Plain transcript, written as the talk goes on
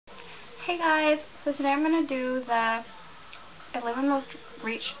Hey guys, so today I'm going to do the 11 most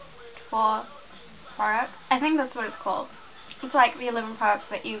reached for products. I think that's what it's called. It's like the 11 products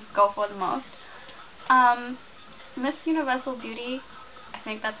that you go for the most. Miss Universal Beauty, I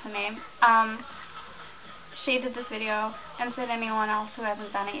think that's her name, she did this video and said anyone else who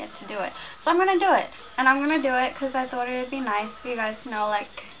hasn't done it yet to do it. So I'm going to do it. And I'm going to do it because I thought it would be nice for you guys to know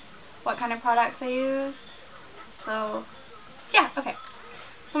like what kind of products I use. So yeah, okay.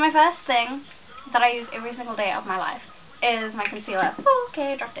 So my first thing that I use every single day of my life is my concealer. Oh,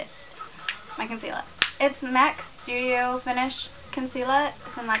 okay, I dropped it. My concealer. It's MAC Studio Finish Concealer.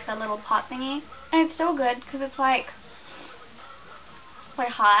 It's in like the little pot thingy. And it's so good because it's like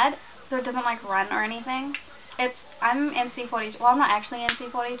hard, so it doesn't like run or anything. I'm NC42. Well, I'm not actually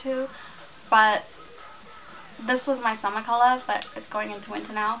NC42, but this was my summer color, but it's going into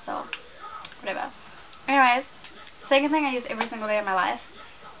winter now, so whatever. Anyways, second thing I use every single day of my life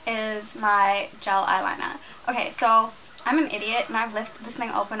is my gel eyeliner. Okay, so I'm an idiot and I've left this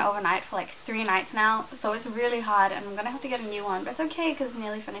thing open overnight for like 3 nights now, so it's really hard and I'm gonna have to get a new one, but it's okay because it's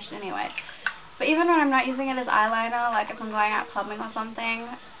nearly finished anyway. But even when I'm not using it as eyeliner, like if I'm going out clubbing or something,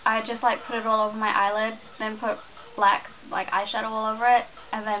 I just like put it all over my eyelid, then put black like eyeshadow all over it,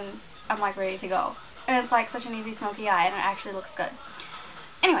 and then I'm like ready to go. And it's like such an easy smoky eye and it actually looks good.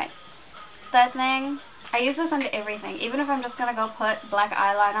 Anyways, third thing, I use this under everything. Even if I'm just going to go put black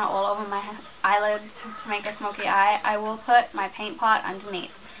eyeliner all over my eyelids to make a smoky eye, I will put my paint pot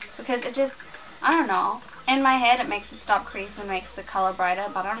underneath. Because it just, I don't know, in my head it makes it stop crease and makes the color brighter,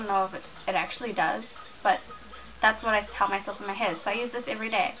 but I don't know if it actually does. But that's what I tell myself in my head. So I use this every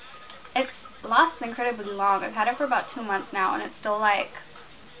day. It lasts incredibly long. I've had it for about 2 months now and it's still like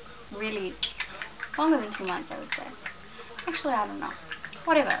really longer than 2 months, I would say. Actually, I don't know.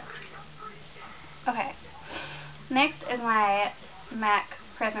 Whatever. Okay, next is my MAC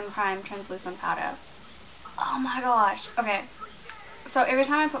Prep and Prime Translucent Powder. Oh my gosh. Okay, so every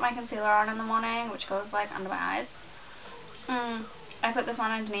time I put my concealer on in the morning, which goes like under my eyes, I put this one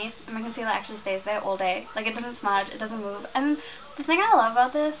underneath and my concealer actually stays there all day. Like it doesn't smudge, it doesn't move. And the thing I love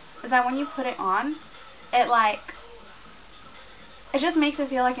about this is that when you put it on, it just makes it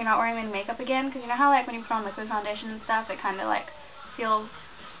feel like you're not wearing any makeup again. Because you know how like when you put on liquid foundation and stuff, it kind of like feels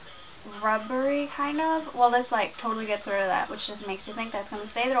rubbery kind of. Well, this like totally gets rid of that, which just makes you think that's going to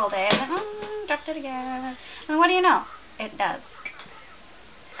stay there all day. And then, dropped it again. And what do you know? It does.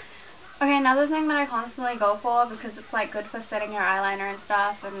 Okay, another thing that I constantly go for because it's like good for setting your eyeliner and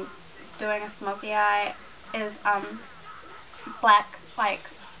stuff and doing a smoky eye is black like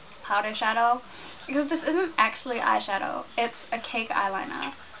powder shadow. Because this isn't actually eyeshadow, it's a cake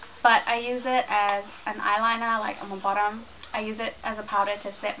eyeliner, but I use it as an eyeliner like on the bottom. I use it as a powder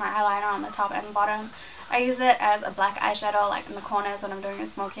to set my eyeliner on the top and bottom. I use it as a black eyeshadow like in the corners when I'm doing a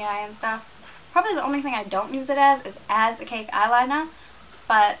smoky eye and stuff. Probably the only thing I don't use it as is as a cake eyeliner,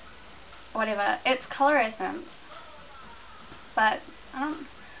 but whatever. It's Color Essence, but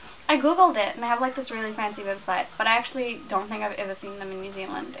I googled it and they have like this really fancy website, but I actually don't think I've ever seen them in New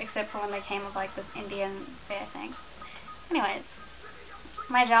Zealand except for when they came with like this Indian fair thing. Anyways,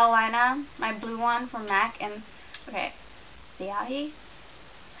 my gel liner, my blue one from MAC, and okay, Siahi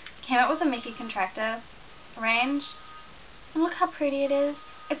came out with the Mickey Contractor range, and look how pretty it is.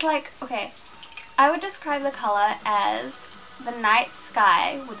 It's like, okay, I would describe the color as the night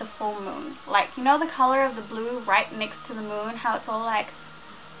sky with the full moon. Like, you know the color of the blue right next to the moon, how it's all like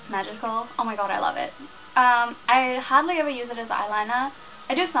magical? Oh my god, I love it. I hardly ever use it as eyeliner.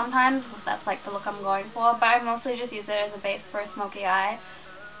 I do sometimes if that's like the look I'm going for, but I mostly just use it as a base for a smoky eye.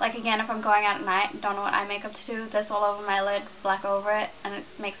 Like again, if I'm going out at night and don't know what eye makeup to do, this all over my lid, black over it, and it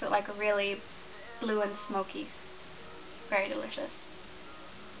makes it like a really blue and smoky. Very delicious.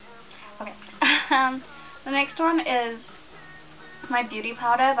 Okay, the next one is my Beauty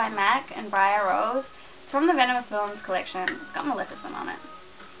Powder by MAC and Briar Rose. It's from the Venomous Villains collection. It's got Maleficent on it.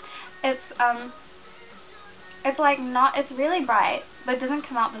 It's like not, it's really bright, but it doesn't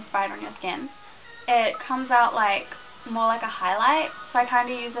come out this bright on your skin. It comes out like more like a highlight, so I kind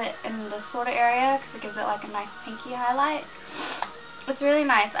of use it in this sort of area because it gives it like a nice pinky highlight. It's really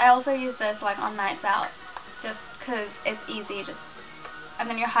nice. I also use this like on nights out just because it's easy, and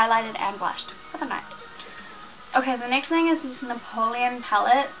then you're highlighted and blushed for the night. Okay, the next thing is this Napoleon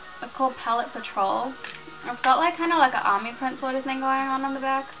palette. It's called Palette Patrol. It's got like kind of like an army print sort of thing going on the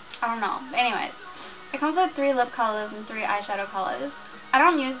back. I don't know. But anyways, it comes with 3 lip colors and 3 eyeshadow colors. I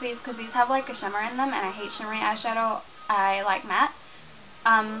don't use these because these have like a shimmer in them and I hate shimmery eyeshadow. I like matte.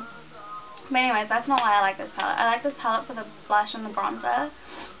 But anyways, that's not why I like this palette. I like this palette for the blush and the bronzer.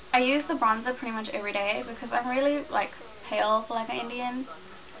 I use the bronzer pretty much every day because I'm really like pale for like an Indian.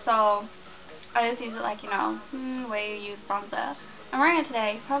 So I just use it like, you know, way you use bronzer. I'm wearing it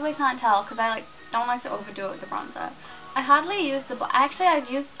today. You probably can't tell because I like don't like to overdo it with the bronzer. I hardly use the actually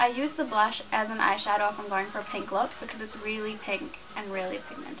I use the blush as an eyeshadow if I'm going for a pink look because it's really pink and really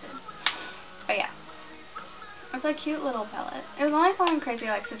pigmented. But yeah, it's a cute little palette. It was only something crazy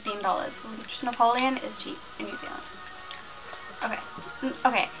like $15, which Napoleon is cheap in New Zealand.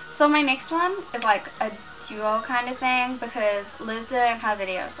 Okay, so my next one is like a duo kind of thing because Liz didn't have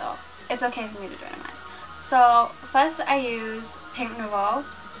video, so it's okay for me to do it in mine. So first I use Pink Nouveau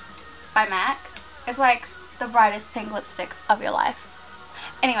by MAC. It's like the brightest pink lipstick of your life.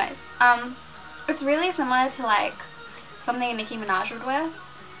 Anyways, it's really similar to like something Nicki Minaj would wear.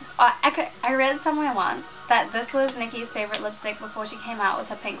 I read somewhere once that this was Nicki's favorite lipstick before she came out with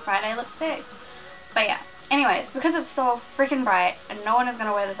her Pink Friday lipstick. But yeah, anyways, because it's so freaking bright and no one is going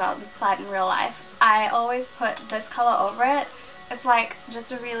to wear this outside in real life, I always put this color over it. It's like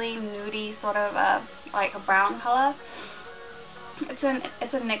just a really nudie sort of like a brown color. It's a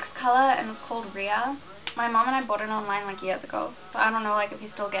NYX color and it's called Rhea. My mom and I bought it online like years ago, so I don't know like if you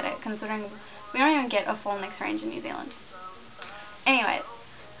still get it considering we don't even get a full NYX range in New Zealand. Anyways,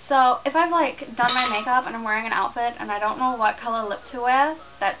 so if I've like done my makeup and I'm wearing an outfit and I don't know what color lip to wear,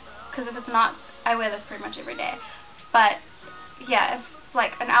 because if it's not, I wear this pretty much every day. But yeah, if it's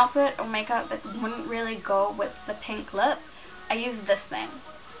like an outfit or makeup that wouldn't really go with the pink lip, I use this thing.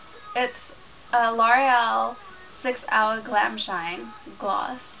 It's a L'Oreal 6 Hour Glam Shine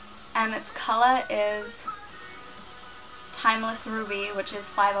gloss and its color is Timeless Ruby, which is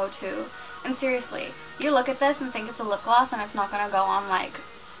 502. And seriously, you look at this and think it's a lip gloss and it's not going to go on like,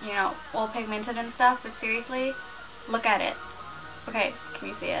 you know, all pigmented and stuff, but seriously, look at it. Okay, can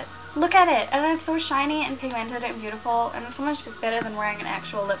you see it? Look at it! And it's so shiny and pigmented and beautiful, and it's so much better than wearing an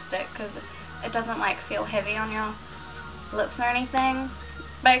actual lipstick because it doesn't like feel heavy on your lips or anything.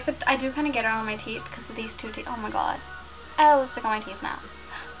 But except I do kind of get it on my teeth because of these two teeth. Oh my god. I have lipstick on my teeth now.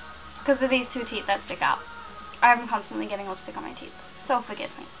 Because of these two teeth that stick out. I'm constantly getting lipstick on my teeth. So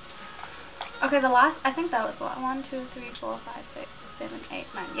forgive me. Okay, the last, I think that was what? 1, 2, 3, 4, 5, 6, 7, 8,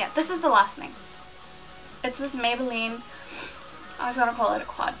 9. Yeah, this is the last thing. It's this Maybelline, I was going to call it a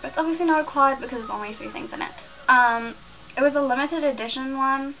quad, but it's obviously not a quad because there's only 3 things in it. It was a limited edition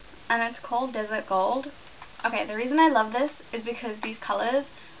one, and it's called Desert Gold. Okay, the reason I love this is because these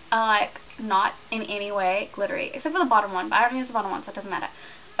colors are like not in any way glittery, except for the bottom one, but I don't use the bottom one, so it doesn't matter.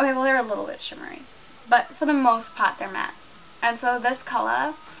 Okay, well they're a little bit shimmery, but for the most part they're matte. And so this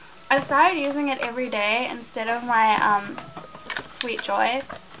color, I started using it every day instead of my Sweet Joy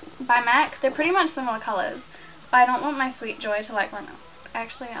by MAC. They're pretty much similar colors, but I don't want my Sweet Joy to like run out.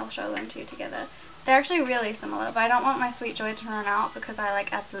 Actually, I'll show them to you together. They're actually really similar, but I don't want my Sweet Joy to run out because I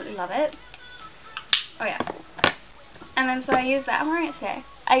like absolutely love it. Oh yeah. And then so I use that. I'm wearing it today.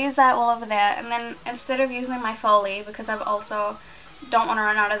 I use that all over there, and then instead of using my Foley, because I've also don't want to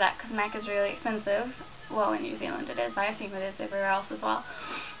run out of that because MAC is really expensive. Well, in New Zealand it is. I assume it is everywhere else as well.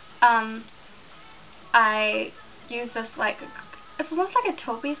 I use this like, it's almost like a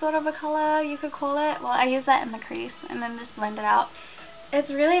taupey sort of a color, you could call it. Well, I use that in the crease and then just blend it out.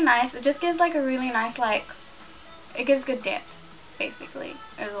 It's really nice. It just gives like a really nice like, it gives good depth, basically,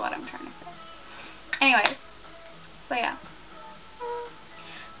 is what I'm trying to say. Anyways, so yeah.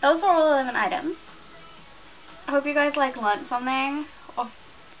 Those are all 11 items. I hope you guys like learned something or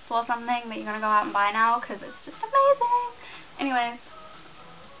saw something that you're gonna go out and buy now because it's just amazing. Anyways,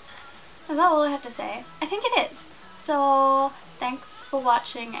 is that all I have to say? I think it is. So thanks for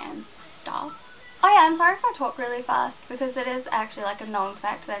watching and stuff. Oh yeah, I'm sorry if I talk really fast because it is actually like a known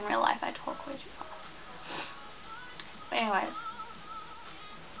fact that in real life I talk way too fast. But anyways,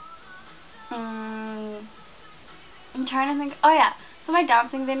 I'm trying to think. Oh yeah, so my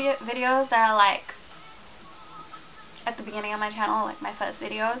dancing videos that are like at the beginning of my channel, like my first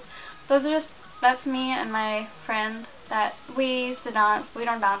videos, those are just, that's me and my friend that we used to dance. We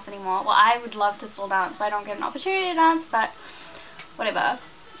don't dance anymore. Well, I would love to still dance, but I don't get an opportunity to dance, but whatever.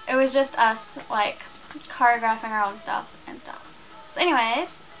 It was just us like choreographing our own stuff and stuff. So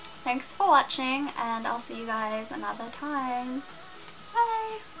anyways, thanks for watching and I'll see you guys another time.